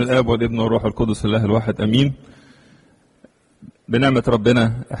الآب والابن والروح القدس الله الواحد أمين. بنعمة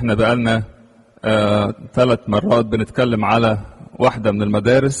ربنا احنا بقالنا 3 مرات بنتكلم على واحدة من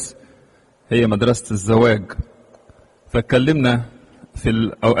المدارس، هي مدرسة الزواج. فاتكلمنا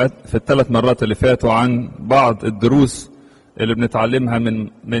في ال3 مرات اللي فاتوا عن بعض الدروس اللي بنتعلمها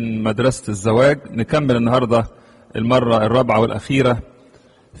من مدرسة الزواج. نكمل النهاردة المرة الرابعة والأخيرة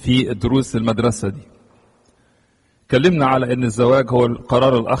في الدروس المدرسة دي. اتكلمنا على ان الزواج هو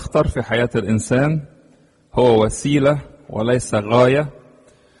القرار الاخطر في حياة الانسان، هو وسيلة وليس غاية.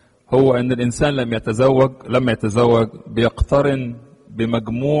 هو ان الانسان لما يتزوج بيقترن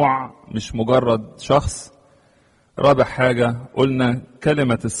بمجموع مش مجرد شخص. رابع حاجة قلنا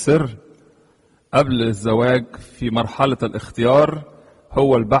كلمة السر قبل الزواج في مرحلة الاختيار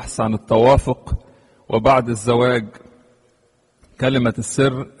هو البحث عن التوافق، وبعد الزواج كلمة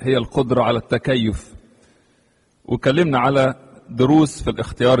السر هي القدرة على التكيف. وكلمنا على دروس في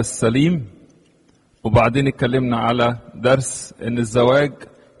الاختيار السليم، وبعدين اتكلمنا على درس ان الزواج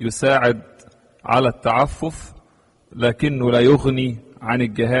يساعد على التعفف لكنه لا يغني عن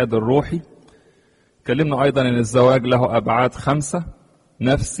الجهاد الروحي. اتكلمنا ايضا ان الزواج له ابعاد 5: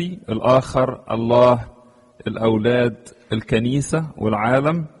 نفسي، الاخر، الله، الاولاد، الكنيسة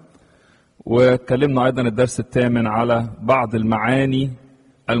والعالم. واتكلمنا ايضا الدرس الثامن على بعض المعاني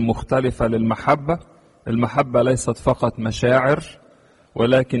المختلفة للمحبة. المحبة ليست فقط مشاعر،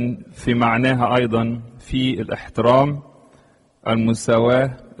 ولكن في معناها أيضا في الاحترام،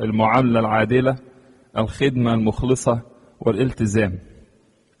 المساواة، المعاملة العادلة، الخدمة المخلصة، والالتزام.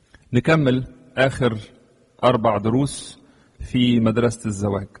 نكمل آخر 4 دروس في مدرسة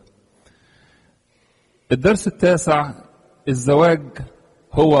الزواج. الدرس التاسع: الزواج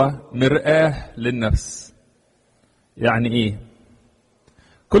هو مرآة للنفس. يعني إيه؟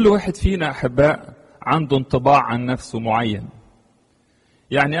 كل واحد فينا أحباء عنده انطباع عن نفسه معين.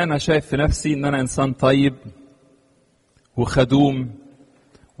 يعني أنا شايف في نفسي أن أنا إنسان طيب وخدوم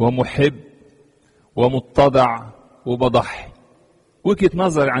ومحب ومتضع وبضحي. وجهة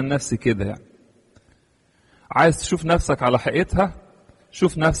نظري عن نفسي كده. يعني عايز تشوف نفسك على حقيقتها،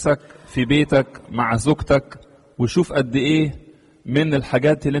 شوف نفسك في بيتك مع زوجتك وشوف قد إيه من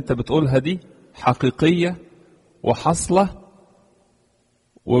الحاجات اللي أنت بتقولها دي حقيقية وحصلة،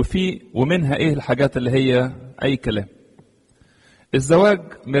 ومنها ايه الحاجات اللي هي اي كلام. الزواج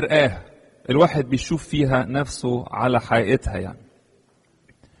مرآة الواحد بيشوف فيها نفسه على حقيقتها. يعني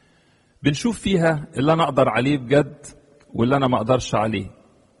بنشوف فيها اللي انا اقدر عليه بجد واللي انا ما اقدرش عليه.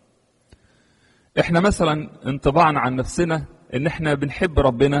 احنا مثلا انطباعنا عن نفسنا ان احنا بنحب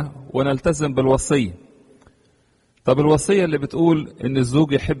ربنا ونلتزم بالوصية. طب الوصية اللي بتقول ان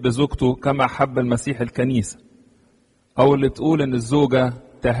الزوج يحب زوجته كما حب المسيح الكنيسة، او اللي بتقول ان الزوجة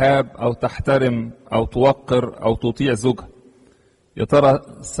تهاب او تحترم او توقر او تطيع زوجها، يا ترى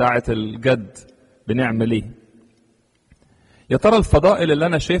ساعة الجد بنعمل ايه؟ يا ترى الفضائل اللي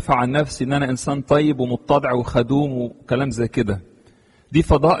انا شايفها عن نفسي ان انا انسان طيب ومتضع وخدوم وكلام زي كده، دي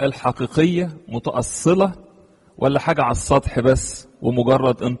فضائل حقيقية متأصلة ولا حاجة على السطح بس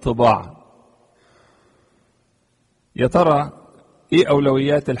ومجرد انطباع؟ يا ترى ايه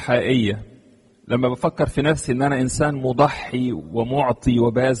اولوياتي الحقيقية لما بفكر في نفسي ان انا انسان مضحي ومعطي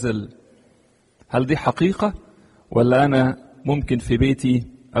وباذل؟ هل دي حقيقة ولا انا ممكن في بيتي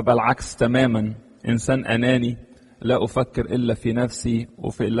ابقى العكس تماما، انسان اناني لا افكر الا في نفسي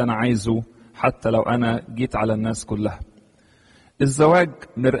وفي اللي انا عايزه حتى لو انا جيت على الناس كلها؟ الزواج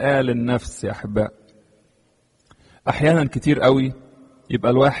مرآة للنفس يا احباء. احيانا كتير قوي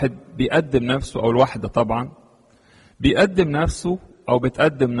يبقى الواحد بيقدم نفسه، او الواحدة طبعا بيقدم نفسه او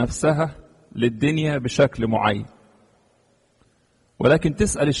بتقدم نفسها للدنيا بشكل معين، ولكن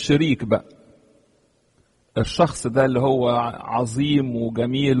تسأل الشريك بقى، الشخص ده اللي هو عظيم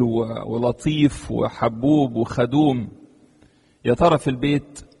وجميل ولطيف وحبوب وخدوم، يا ترى في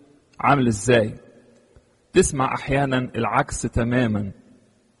البيت عامل ازاي؟ تسمع احيانا العكس تماما،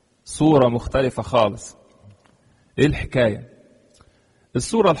 صورة مختلفة خالص. ايه الحكاية؟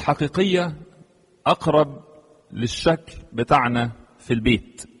 الصورة الحقيقية اقرب للشكل بتاعنا في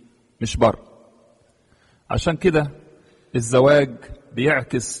البيت مش بره. عشان كده الزواج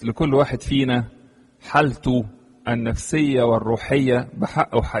بيعكس لكل واحد فينا حالته النفسية والروحية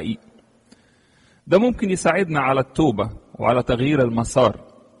بحق وحقيقي. ده ممكن يساعدنا على التوبة وعلى تغيير المسار،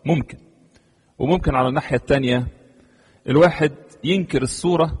 وممكن على الناحية التانية الواحد ينكر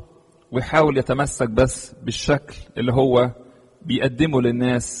الصورة ويحاول يتمسك بس بالشكل اللي هو بيقدمه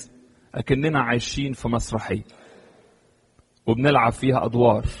للناس، أكننا عايشين في مسرحية وبنلعب فيها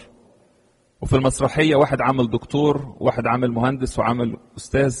أدوار. وفي المسرحية واحد عامل دكتور وواحد عامل مهندس وعامل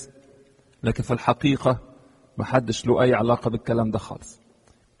أستاذ، لكن في الحقيقة محدش له أي علاقة بالكلام ده خالص.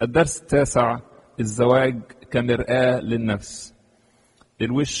 الدرس التاسع: الزواج كمرآة للنفس.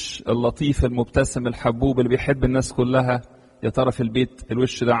 الوش اللطيف المبتسم الحبوب اللي بيحب الناس كلها، يا ترى في البيت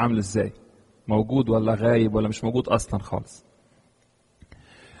الوش ده عامل ازاي؟ موجود ولا غايب ولا مش موجود اصلا خالص؟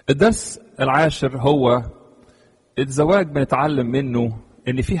 الدرس العاشر هو الزواج. بنتعلم منه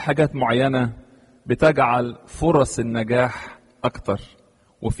ان في حاجات معينة بتجعل فرص النجاح اكتر،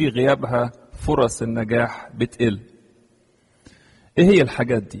 وفي غيابها فرص النجاح بتقل. ايه هي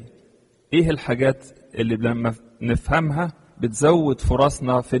الحاجات دي؟ ايه الحاجات اللي لما نفهمها بتزود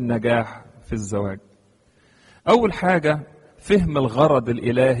فرصنا في النجاح في الزواج؟ اول حاجة فهم الغرض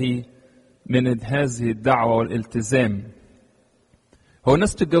الالهي من هذه الدعوة والالتزام. هو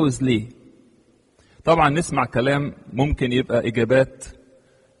الناس بتتجوز ليه؟ طبعا نسمع كلام ممكن يبقى اجابات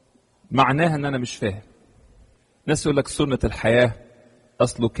معناها ان انا مش فاهم. ناس يقول لك سنة الحياة،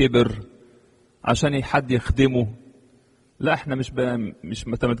 اصله كبر عشان حد يخدمه. لا، احنا مش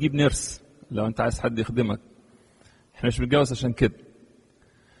ما تجيب نرس لو انت عايز حد يخدمك. احنا مش بنتجوز عشان كده.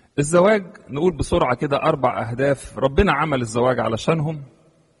 الزواج نقول بسرعة كده 4 أهداف ربنا عمل الزواج علشانهم.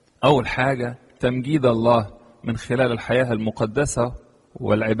 أول حاجة تمجيد الله من خلال الحياة المقدسة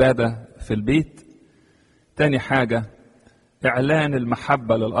والعبادة في البيت. تاني حاجة إعلان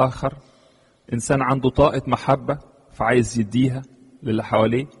المحبة للآخر. إنسان عنده طاقة محبة فعايز يديها للي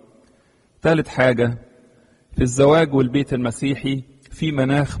حواليه. ثالث حاجة في الزواج والبيت المسيحي في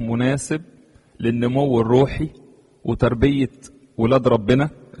مناخ مناسب للنمو الروحي وتربية ولاد ربنا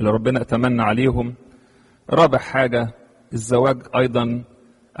اللي ربنا اتمنى عليهم. رابع حاجة الزواج أيضا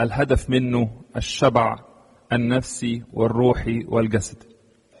الهدف منه الشبع النفسي والروحي والجسدي.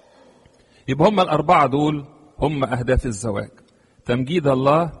 يبقى هم ال4 دول هم أهداف الزواج: تمجيد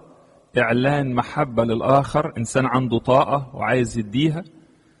الله، إعلان محبة للآخر، إنسان عنده طاقة وعايز يديها،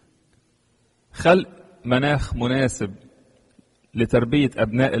 خلق مناخ مناسب لتربية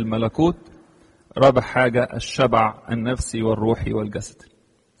أبناء الملكوت. رابع حاجة الشبع النفسي والروحي والجسدي.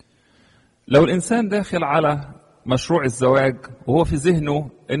 لو الإنسان داخل على مشروع الزواج وهو في ذهنه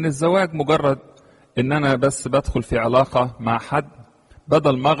إن الزواج مجرد إن أنا بس بدخل في علاقة مع حد،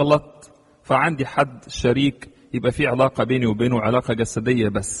 بدل ما أغلط فعندي حد شريك يبقى في علاقة بيني وبينه علاقة جسدية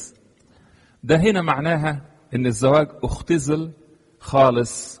بس، ده هنا معناها إن الزواج اختزل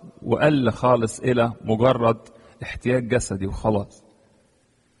خالص وقل خالص إلى مجرد احتياج جسدي وخلاص.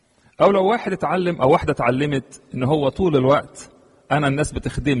 أو لو واحد اتعلم أو واحدة اتعلمت إن هو طول الوقت أنا الناس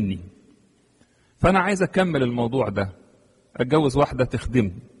بتخدمني، فأنا عايز أكمل الموضوع ده، أتجوز واحدة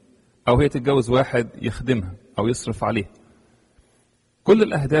تخدمني أو هي تتجوز واحد يخدمها أو يصرف عليه. كل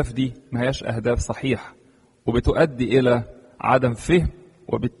الأهداف دي ما هياش أهداف صحيحة وبتؤدي إلى عدم فهم،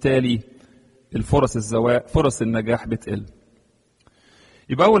 وبالتالي فرص النجاح بتقل.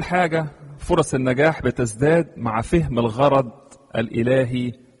 يبقى أول حاجة فرص النجاح بتزداد مع فهم الغرض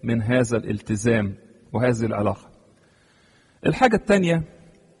الإلهي من هذا الالتزام وهذه العلاقة. الحاجة الثانية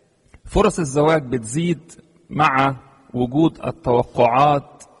فرص الزواج بتزيد مع وجود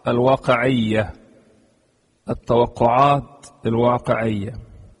التوقعات الواقعية. التوقعات الواقعية،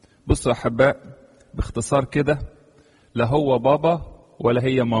 بصوا يا أحباء باختصار كده، لا هو بابا ولا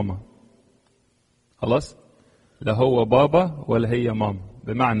هي ماما. خلاص، لا هو بابا ولا هي ماما.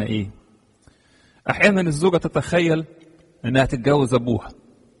 بمعنى ايه؟ احيانا الزوجة تتخيل انها تتجوز ابوها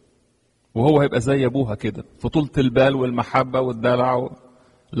وهو هيبقى زي ابوها كده في طولة البال والمحبة والدلع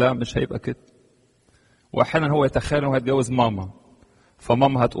لا، مش هيبقى كده. واحيانا هو يتخيل انه هيتجوز ماما،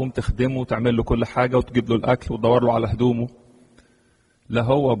 فماما هتقوم تخدمه وتعمل له كل حاجة وتجيب له الاكل وتدور له على هدومه. لا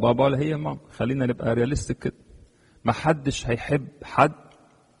هو بابا ولا هي ماما. خلينا نبقى رياليستيك كده. ما حدش هيحب حد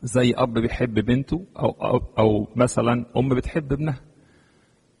زي اب بيحب بنته او مثلا ام بتحب ابنها.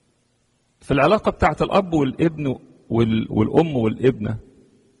 في العلاقة بتاعت الاب والابن والام والابنة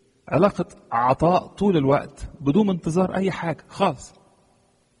علاقة عطاء طول الوقت بدون انتظار اي حاجة خالص.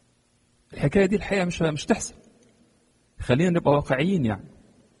 الحكاية دي الحقيقة مش تحصل. خلينا نبقى واقعيين. يعني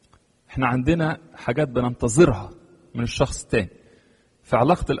احنا عندنا حاجات بننتظرها من الشخص التاني. في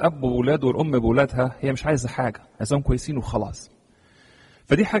علاقة الاب بولاده والام بولادها هي مش عايزة حاجة، عايزهم كويسين وخلاص.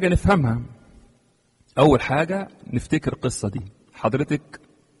 فدي حاجة نفهمها. اول حاجة نفتكر القصة دي. حضرتك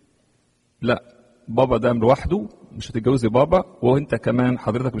لا، بابا ده لوحده مش هتتجوزي بابا، وانت كمان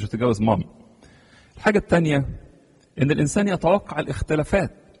حضرتك مش هتتجوز ماما. الحاجة التانية ان الانسان يتوقع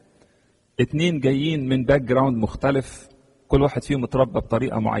الاختلافات. 2 جايين من باك جراوند مختلف، كل واحد فيهم اتربى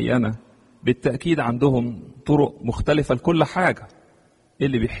بطريقة معينة، بالتأكيد عندهم طرق مختلفة لكل حاجة.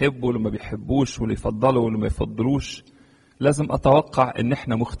 اللي بيحبوا واللي ما بيحبوش، واللي يفضلوا واللي ما يفضلوش. لازم اتوقع ان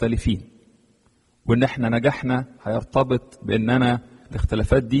احنا مختلفين، وان احنا نجاحنا هيرتبط باننا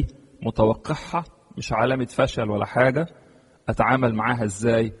الاختلافات دي متوقعها، مش علامة فشل ولا حاجة. أتعامل معاها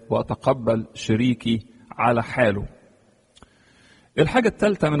إزاي وأتقبل شريكي على حاله. الحاجة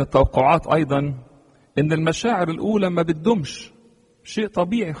الثالثة من التوقعات أيضا إن المشاعر الأولى ما بتدومش، شيء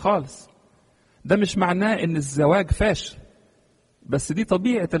طبيعي خالص. ده مش معناه إن الزواج فاشل، بس دي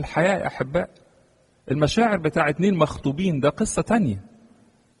طبيعة الحياة يا أحباء. المشاعر بتاع 2 مخطوبين ده قصة تانية.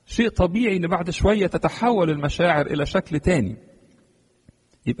 شيء طبيعي إن بعد شوية تتحول المشاعر إلى شكل تاني،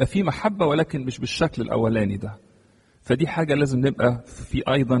 يبقى في محبة ولكن مش بالشكل الأولاني ده. فدي حاجة لازم نبقى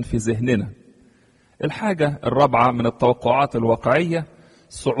أيضا في ذهننا. الحاجة الرابعة من التوقعات الواقعية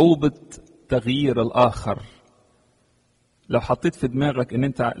صعوبة تغيير الآخر. لو حطيت في دماغك ان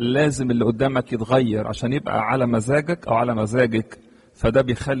انت لازم اللي قدامك يتغير عشان يبقى على مزاجك او على مزاجك، فده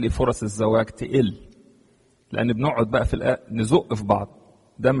بيخلي فرص الزواج تقل، لان بنقعد بقى نزق في بعض،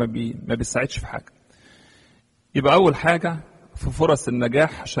 ده ما بيساعدش في حاجة. يبقى اول حاجة في فرص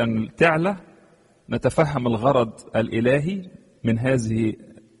النجاح عشان تعلى نتفهم الغرض الالهي من هذه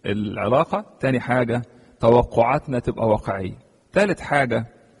العلاقة. تاني حاجة توقعاتنا تبقى واقعية. ثالث حاجة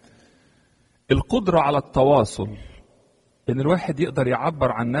القدرة على التواصل، إن الواحد يقدر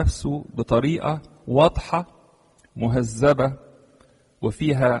يعبر عن نفسه بطريقة واضحة مهذبة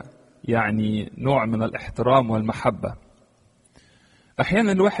وفيها يعني نوع من الاحترام والمحبة.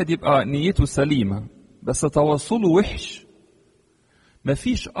 أحيانا الواحد يبقى نيته سليمة بس تواصله وحش.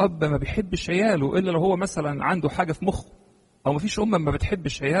 مفيش أب ما بيحبش عياله إلا لو هو مثلا عنده حاجة في مخه، أو مفيش أم ما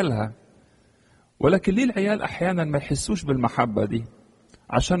بتحبش عيالها. ولكن ليه العيال أحيانا ما يحسوش بالمحبة دي؟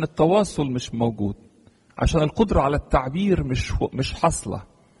 عشان التواصل مش موجود، عشان القدرة على التعبير مش حاصلة.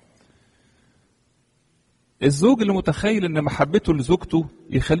 الزوج اللي متخيل ان محبته لزوجته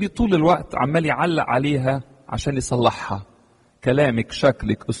يخليه طول الوقت عمال يعلق عليها عشان يصلحها، كلامك،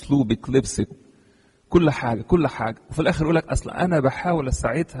 شكلك، اسلوبك، لبسك، كل حاجة كل حاجة، وفي الاخر يقولك اصل انا بحاول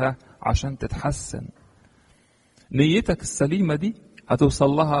اساعدها عشان تتحسن. نيتك السليمة دي هتوصل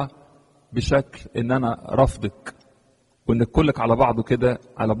لها بشكل ان انا رفضك، وان كلك على بعضه كده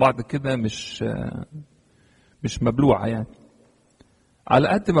على بعض كده مش مبلوعة يعني. على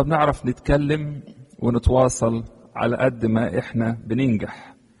قد ما بنعرف نتكلم ونتواصل على قد ما احنا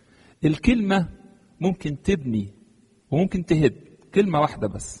بننجح. الكلمة ممكن تبني وممكن تهد، كلمة واحدة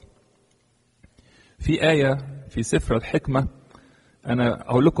بس. في آية في سفر الحكمة أنا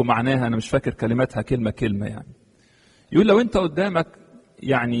أقول لكم معناها، أنا مش فاكر كلماتها كلمة كلمة يعني. يقول لو أنت قدامك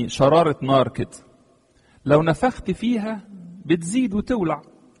يعني شرارة نار كده، لو نفخت فيها بتزيد وتولع،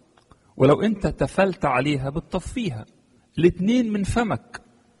 ولو أنت تفلت عليها بتطفيها. الاتنين من فمك،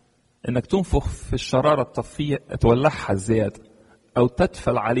 انك تنفخ في الشرارة تطفيها تولعها زيادة، او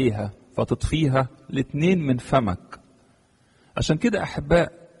تتفل عليها فتطفيها، الاتنين من فمك. عشان كده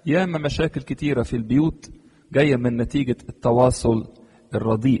احباء ياما مشاكل كتيرة في البيوت جاية من نتيجة التواصل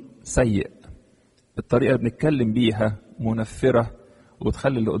الرديء سيء. الطريقة اللي بنتكلم بيها منفرة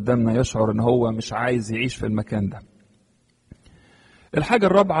وتخلي اللي قدامنا يشعر ان هو مش عايز يعيش في المكان ده. الحاجة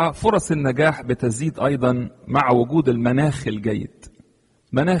الرابعة فرص النجاح بتزيد ايضا مع وجود المناخ الجيد.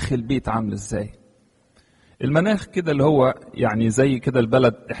 مناخ البيت عامل ازاي؟ المناخ كده اللي هو يعني زي كده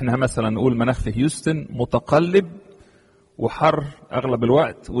البلد، احنا مثلا نقول مناخ في هيوستن متقلب وحر اغلب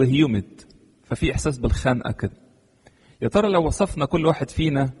الوقت وهيومد، ففي احساس بالخنقة كده. يا ترى لو وصفنا كل واحد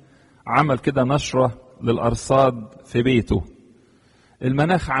فينا عمل كده نشرة للأرصاد في بيته،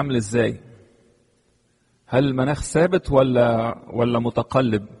 المناخ عامل ازاي؟ هل المناخ ثابت ولا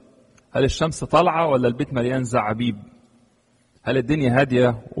متقلب؟ هل الشمس طالعة ولا البيت مليان زعابيب؟ هل الدنيا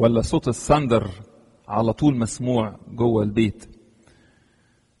هادية ولا صوت السندر على طول مسموع جوه البيت؟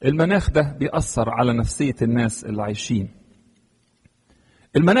 المناخ ده بيأثر على نفسية الناس اللي عايشين.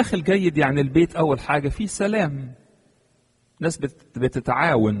 المناخ الجيد يعني البيت أول حاجة فيه سلام، ناس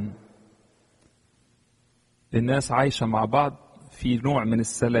بتتعاون، الناس عايشة مع بعض في نوع من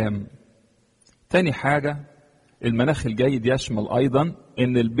السلام. تاني حاجة المناخ الجيد يشمل أيضا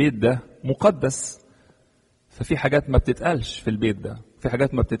إن البيت ده مقدس، ففي حاجات ما بتتقالش في البيت ده، في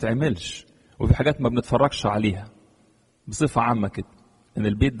حاجات ما بتتعملش، وفي حاجات ما بنتفرجش عليها. بصفة عامة كده إن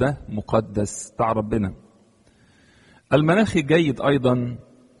البيت ده مقدس بتاع ربنا. المناخ الجيد أيضا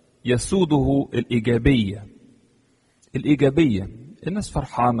يسوده الإيجابية. الإيجابية الناس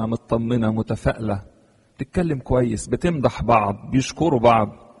فرحانة مطمنة متفائلة، بتتكلم كويس، بتمدح بعض، بيشكروا بعض،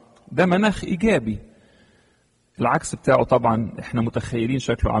 ده مناخ إيجابي. العكس بتاعه طبعا احنا متخيلين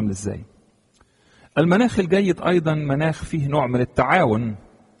شكله عامل ازاي. المناخ الجيد أيضا مناخ فيه نوع من التعاون،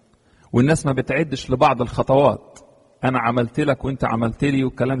 والناس ما بتعدش لبعض الخطوات، أنا عملت لك وأنت عملت لي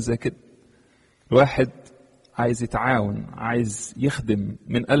وكلام زي كده. الواحد عايز يتعاون، عايز يخدم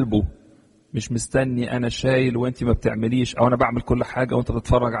من قلبه، مش مستني أنا شايل وأنت ما بتعمليش، أو أنا بعمل كل حاجة وأنت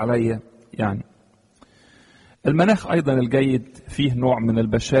بتتفرج عليا يعني. المناخ أيضا الجيد فيه نوع من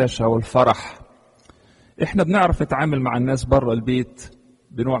البشاشة والفرح. احنا بنعرف نتعامل مع الناس بره البيت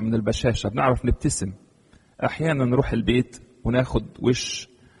بنوع من البشاشة، بنعرف نبتسم. أحيانا نروح البيت وناخد وش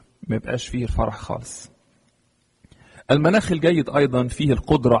ما يبقاش فيه الفرح خالص. المناخ الجيد أيضا فيه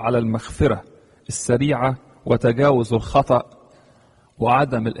القدرة على المغفرة السريعة وتجاوز الخطأ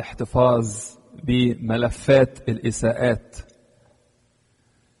وعدم الاحتفاظ بملفات الإساءات.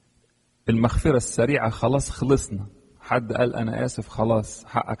 المغفرة السريعة، خلاص خلصنا، حد قال أنا آسف خلاص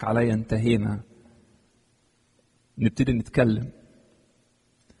حقك عليا انتهينا، نبتدي نتكلم.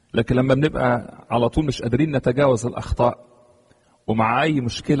 لكن لما بنبقى على طول مش قادرين نتجاوز الأخطاء، ومع أي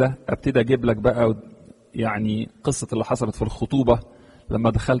مشكلة أبتدي أجيب لك بقى يعني قصة اللي حصلت في الخطوبة لما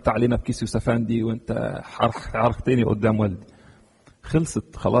دخلت علينا بكيس يوسفندي وانت حرقتني قدام والدي،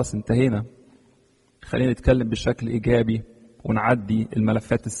 خلصت خلاص انتهينا. خلينا نتكلم بشكل إيجابي ونعدي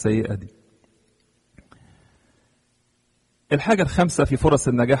الملفات السيئة دي. الحاجة الخامسة في فرص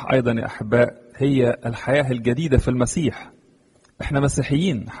النجاح أيضا يا أحباء هي الحياة الجديدة في المسيح. احنا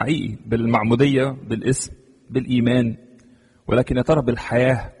مسيحيين حقيقي بالمعمودية بالاسم بالإيمان، ولكن يا ترى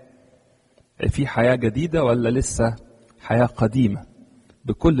بالحياة في حياة جديدة ولا لسه حياة قديمة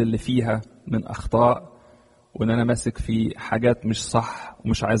بكل اللي فيها من أخطاء، وإن أنا ماسك في حاجات مش صح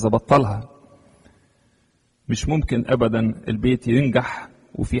ومش عايز أبطلها. مش ممكن أبدا البيت ينجح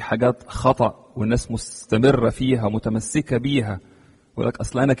وفي حاجات خطأ والناس مستمرة فيها ومتمسكة بيها ولك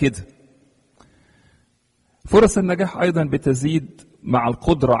أصل أنا كده. فرص النجاح أيضا بتزيد مع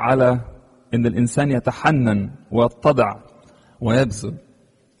القدرة على أن الإنسان يتحنن ويتضع ويبذل.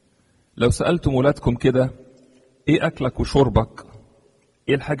 لو سألتم ولادكم كده إيه أكلك وشربك،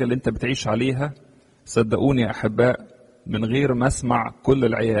 إيه الحاجة اللي أنت بتعيش عليها، صدقوني يا أحباء من غير ما أسمع كل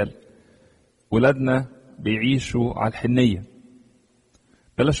العيال ولادنا بيعيشوا على الحنية.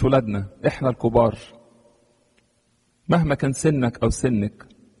 بلاش ولادنا، إحنا الكبار مهما كان سنك أو سنك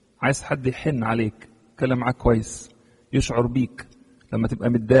عايز حد يحن عليك، يتكلم معاك كويس، يشعر بيك لما تبقى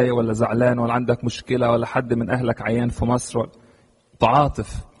متضايق ولا زعلان ولا عندك مشكلة ولا حد من أهلك عيان في مصر،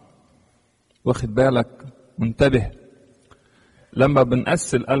 تعاطف، واخد بالك، منتبه. لما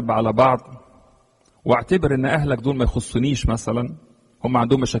بنقسي القلب على بعض واعتبر ان اهلك دول ما يخصنيش، مثلا هم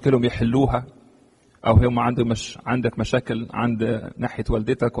عندهم مشاكلهم يحلوها، او هم عندك مشاكل عند ناحية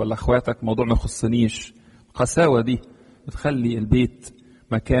والدتك ولا اخواتك، موضوع ما يخصنيش. القساوة دي بتخلي البيت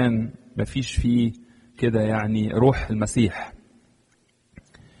مكان ما فيش فيه كده يعني روح المسيح.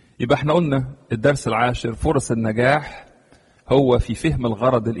 يبقى احنا قلنا الدرس العاشر فرص النجاح هو في فهم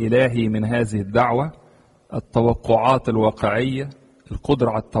الغرض الإلهي من هذه الدعوة، التوقعات الواقعية، القدرة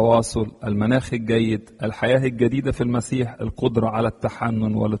على التواصل، المناخ الجيد، الحياة الجديدة في المسيح، القدرة على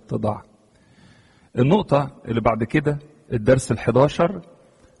التحنن والاتضاع. النقطة اللي بعد كده الدرس 11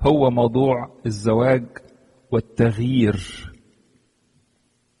 هو موضوع الزواج والتغيير.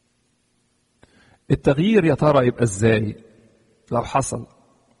 التغيير يا ترى يبقى ازاي لو حصل؟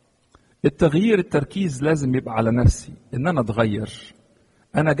 التغيير التركيز لازم يبقى على نفسي، ان انا اتغير.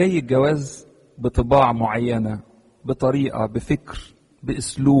 انا جاي الجواز بطباع معينة، بطريقة، بفكر،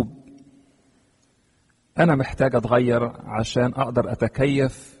 باسلوب. انا محتاج اتغير عشان اقدر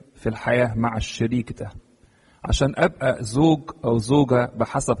اتكيف في الحياة مع الشريك ده، عشان ابقى زوج او زوجة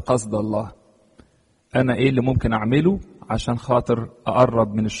بحسب قصد الله. انا ايه اللي ممكن اعمله عشان خاطر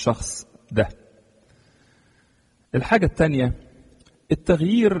اقرب من الشخص ده؟ الحاجة التانية،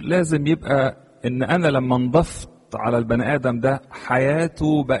 التغيير لازم يبقى ان انا لما انضفت على البني ادم ده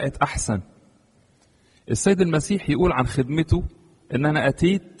حياته بقت احسن. السيد المسيح يقول عن خدمته ان انا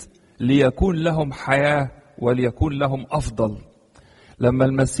اتيت ليكون لهم حياة وليكون لهم افضل. لما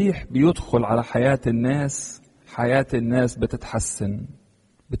المسيح بيدخل على حياة الناس بتتحسن،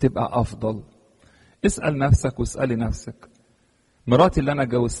 بتبقى افضل. اسأل نفسك واسألي نفسك، مراتي اللي انا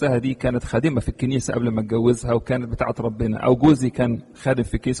اتجوزتها دي كانت خادمة في الكنيسة قبل ما اتجوزها وكانت بتاعة ربنا، او جوزي كان خادم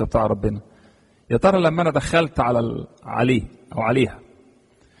في الكنيسة بتاع ربنا. يا ترى لما انا دخلت عليه او عليها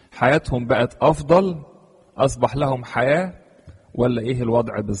حياتهم بقت افضل، اصبح لهم حياة، ولا ايه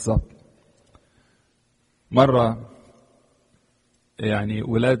الوضع بالظبط؟ مرة يعني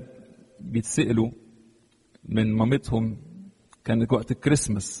ولاد بيتسألوا من مامتهم، كان وقت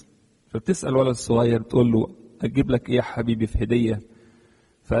الكريسماس، فبتسأل ولد صغير بتقول له اجيب لك ايه يا حبيبي في هدية؟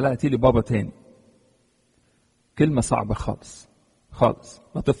 فلا اتي لي بابا تاني. كلمة صعبة خالص خالص.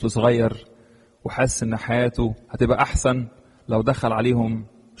 طفل صغير وحاسس ان حياته هتبقى احسن لو دخل عليهم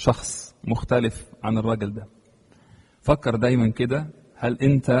شخص مختلف عن الراجل ده. فكر دايما كده، هل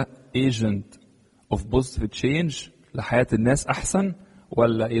انت agent of positive change لحياة الناس احسن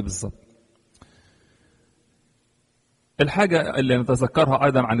ولا ايه بالظبط؟ الحاجة اللي نتذكرها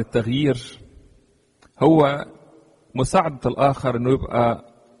ايضا عن التغيير هو مساعدة الآخر إنه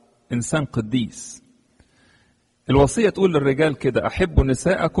يبقى إنسان قديس. الوصية تقول للرجال كده: أحبوا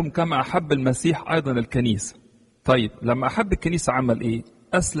نساءكم كما أحب المسيح أيضا الكنيسة. طيب لما أحب الكنيسة عمل إيه؟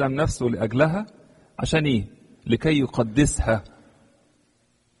 أسلم نفسه لأجلها. عشان إيه؟ لكي يقدسها.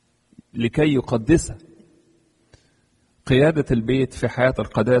 لكي يقدسها. قيادة البيت في حياة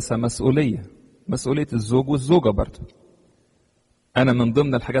القداسة مسؤولية الزوج والزوجة برضه. أنا من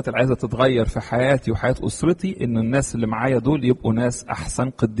ضمن الحاجات اللي عايزة تتغير في حياتي وحياة أسرتي إن الناس اللي معايا دول يبقوا ناس أحسن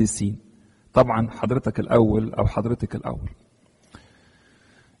قديسين. طبعا حضرتك الأول أو حضرتك الأول.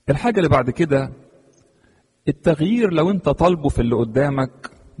 الحاجة اللي بعد كده التغيير، لو أنت طالبه في اللي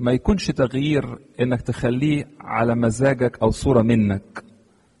قدامك ما يكونش تغيير إنك تخليه على مزاجك أو صورة منك،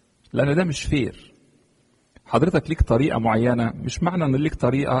 لأن ده مش فير. حضرتك ليك طريقة معينة، مش معنى إن ليك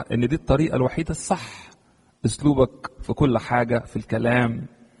طريقة إن دي الطريقة الوحيدة الصح. أسلوبك في كل حاجة، في الكلام،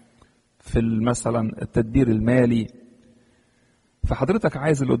 في مثلا التدبير المالي. فحضرتك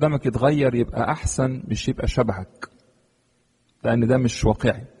عايز اللي قدامك يتغير يبقى أحسن، مش يبقى شبهك، لأن ده مش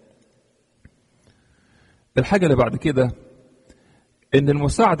واقعي. الحاجة اللي بعد كده إن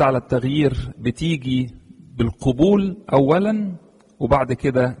المساعدة على التغيير بتيجي بالقبول أولا، وبعد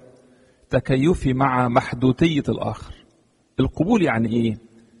كده تكيفي مع محدودية الآخر. القبول يعني إيه؟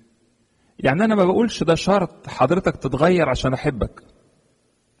 يعني أنا ما بقولش ده شرط حضرتك تتغير عشان أحبك.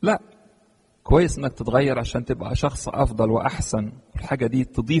 لا، كويس إنك تتغير عشان تبقى شخص أفضل وأحسن، الحاجة دي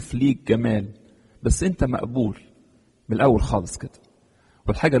تضيف ليك جمال، بس أنت مقبول من الأول خالص كده.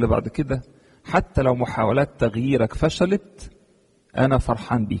 والحاجة اللي بعد كده حتى لو محاولات تغييرك فشلت أنا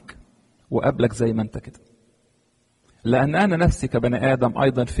فرحان بيك وقابلك زي ما أنت كده، لأن أنا نفسي كبني آدم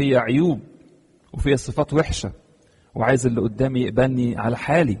أيضا فيا عيوب وفيا صفات وحشة، وعايز اللي قدامي يقبلني على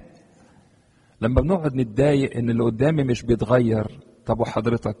حالي. لما بنقعد نتضايق إن اللي قدامي مش بيتغير، طب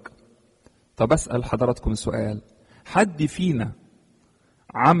وحضرتك؟ طب أسأل حضراتكم سؤال: حد فينا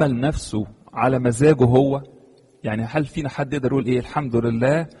عمل نفسه على مزاجه هو؟ يعني هل فينا حد يقدر يقول إيه الحمد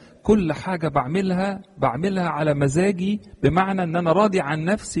لله كل حاجة بعملها على مزاجي، بمعنى إن أنا راضي عن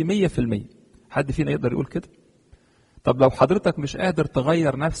نفسي 100%؟ حد فينا يقدر يقول كده؟ طب لو حضرتك مش قادر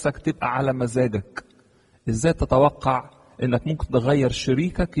تغير نفسك تبقى على مزاجك، ازاي تتوقع انك ممكن تغير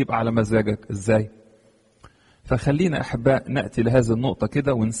شريكك يبقى على مزاجك؟ ازاي؟ فخلينا احباء نأتي لهذه النقطة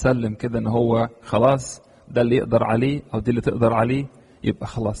كده ونسلم كده ان هو خلاص ده اللي يقدر عليه او دي اللي تقدر عليه، يبقى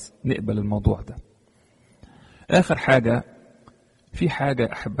خلاص نقبل الموضوع ده. اخر حاجة، في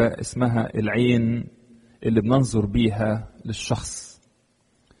حاجة احباء اسمها العين اللي بننظر بيها للشخص.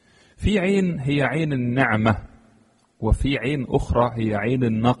 في عين هي عين النعمة، وفي عين أخرى هي عين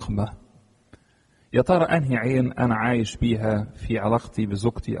النقمة. يا ترى أنهي عين أنا عايش بيها في علاقتي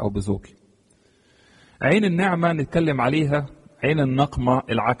بزوجتي أو بزوجي؟ عين النعمة نتكلم عليها، عين النقمة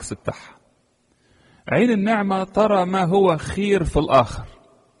العكس بتاعها. عين النعمة ترى ما هو خير في الآخر،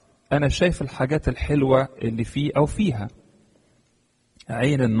 أنا شايف الحاجات الحلوة اللي فيه أو فيها.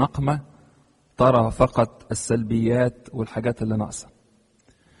 عين النقمة ترى فقط السلبيات والحاجات اللي ناقصة.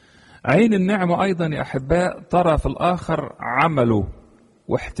 عين النعمة أيضا يا أحباء ترى في الآخر عمله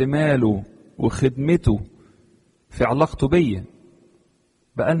واحتماله وخدمته في علاقته بيا.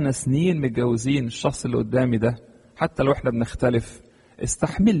 بقالنا سنين متجوزين، الشخص اللي قدامي ده حتى لو احنا بنختلف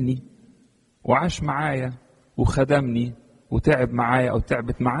استحملني وعاش معايا وخدمني وتعب معايا أو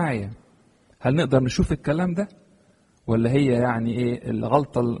تعبت معايا. هل نقدر نشوف الكلام ده؟ ولا هي يعني ايه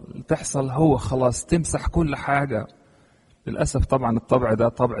الغلطة اللي تحصل هو خلاص تمسح كل حاجة؟ للأسف طبعا الطبع ده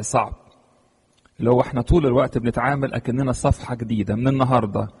طبع صعب، لو احنا طول الوقت بنتعامل أكننا صفحة جديدة، من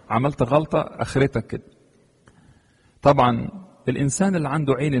النهاردة عملت غلطة آخرتك كده. طبعا الإنسان اللي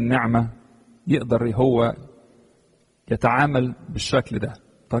عنده عين النعمة يقدر هو يتعامل بالشكل ده،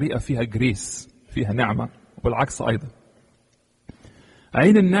 طريقة فيها جريس، فيها نعمة، والعكس أيضا.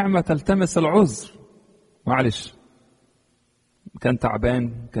 عين النعمة تلتمس العذر، معلش كان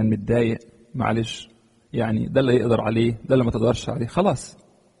تعبان، كان متضايق، معلش يعني ده اللي يقدر عليه، ده اللي ما تقدرش عليه، خلاص.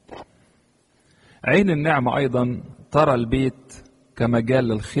 عين النعمة أيضا ترى البيت كمجال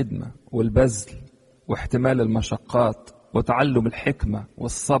للخدمة والبذل واحتمال المشقات وتعلم الحكمة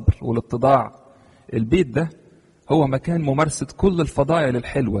والصبر والاتضاع. البيت ده هو مكان ممارسة كل الفضائل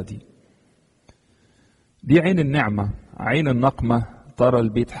الحلوة دي عين النعمة. عين النقمة ترى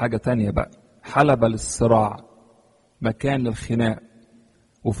البيت حاجة تانية بقى، حلبة للصراع، مكان للخناق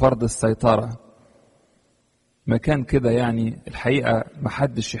وفرض السيطرة، مكان كده يعني الحقيقة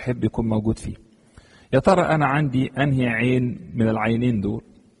محدش يحب يكون موجود فيه. يا ترى أنا عندي أنهي عين من العينين دول؟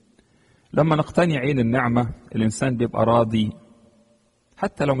 لما نقتني عين النعمة الإنسان بيبقى راضي،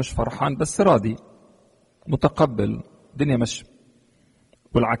 حتى لو مش فرحان بس راضي متقبل، الدنيا ماشية.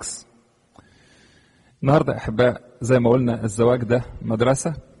 والعكس، النهارده احباء زي ما قلنا الزواج ده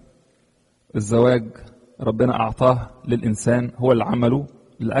مدرسه. الزواج ربنا اعطاه للانسان، هو اللي عمله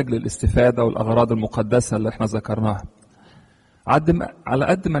لاجل الاستفاده والاغراض المقدسه اللي احنا ذكرناها. على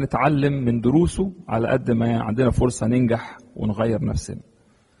قد ما نتعلم من دروسه، على قد ما عندنا فرصه ننجح ونغير نفسنا.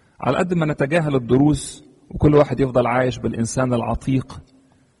 على قد ما نتجاهل الدروس وكل واحد يفضل عايش بالانسان العتيق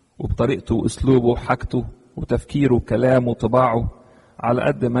وبطريقته واسلوبه وحاجته وتفكيره وكلامه وطباعه، على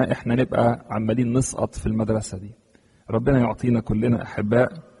قد ما احنا نبقى عمالين نسقط في المدرسة دي. ربنا يعطينا كلنا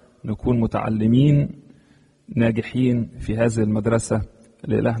احباء نكون متعلمين ناجحين في هذه المدرسة.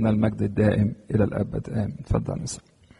 لإلهنا المجد الدائم إلى الأبد آمين. اتفضل نسأل.